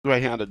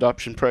Greyhound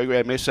Adoption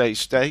Program SA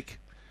Stake.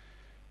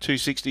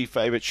 260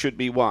 favourite Should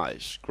Be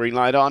Wise. Green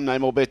light on, no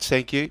more bets,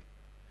 thank you.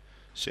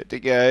 Set to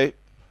go.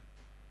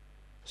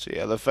 See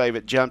how the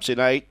favourite jumps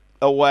in 8.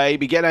 Away,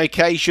 Begin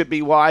OK, Should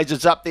Be Wise.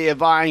 It's up there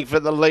vying for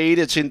the lead.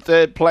 It's in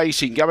third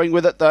placing. Going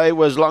with it though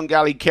was Long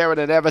Gully Karen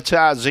and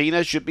Avatar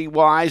Xena. Should Be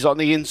Wise on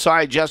the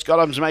inside. Just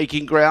Got 'Em's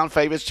making ground.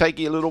 Favourites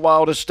taking a little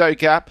while to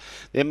stoke up.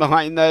 Then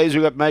behind those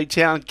we've got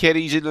Maytown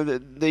Keddies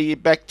in the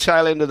back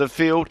tail end of the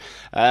field.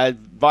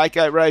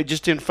 Vico Road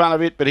just in front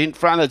of it, but in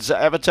front it's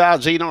Avatar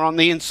Xena on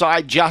the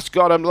inside. Just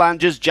Got 'Em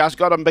lunges. Just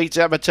Got 'Em beats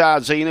Avatar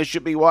Xena.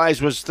 Should Be Wise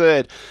was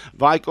third.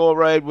 Vico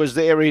Road was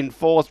there in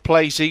fourth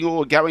placing.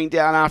 Or going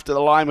down after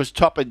the line was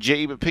Topper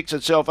G, but picks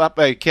itself up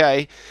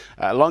okay.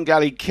 Long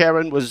Gully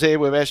Karen was there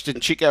with Aston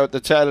Chico at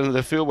the tail end of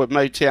the field with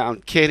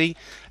Motown Keddy,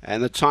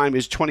 and the time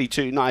is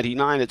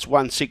 22.99. It's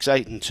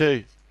 1:6.8 and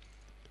 2.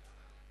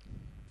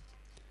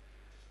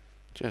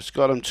 Just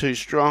Got 'Em too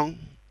strong.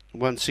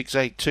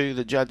 1:6.82.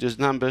 The judges'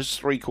 numbers.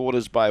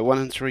 3/4 by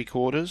 1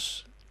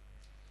 3/4.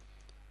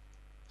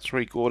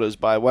 3/4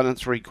 by 1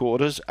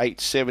 3/4.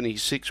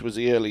 8.76 was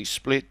the early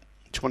split.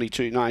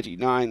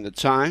 22.99 the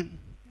time.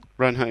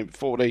 Run home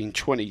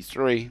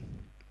 14.23.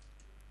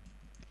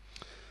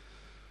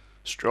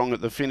 Strong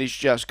at the finish,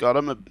 Just Got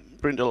 'Em. A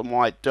brindle and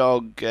white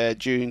dog,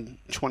 June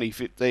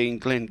 2015.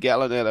 Glenn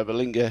Gallen out of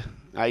Alinga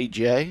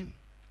AJ.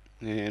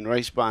 And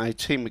raced by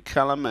Tim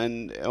McCullum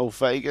and Al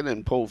Fagan,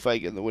 and Paul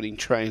Fagan, the winning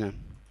trainer.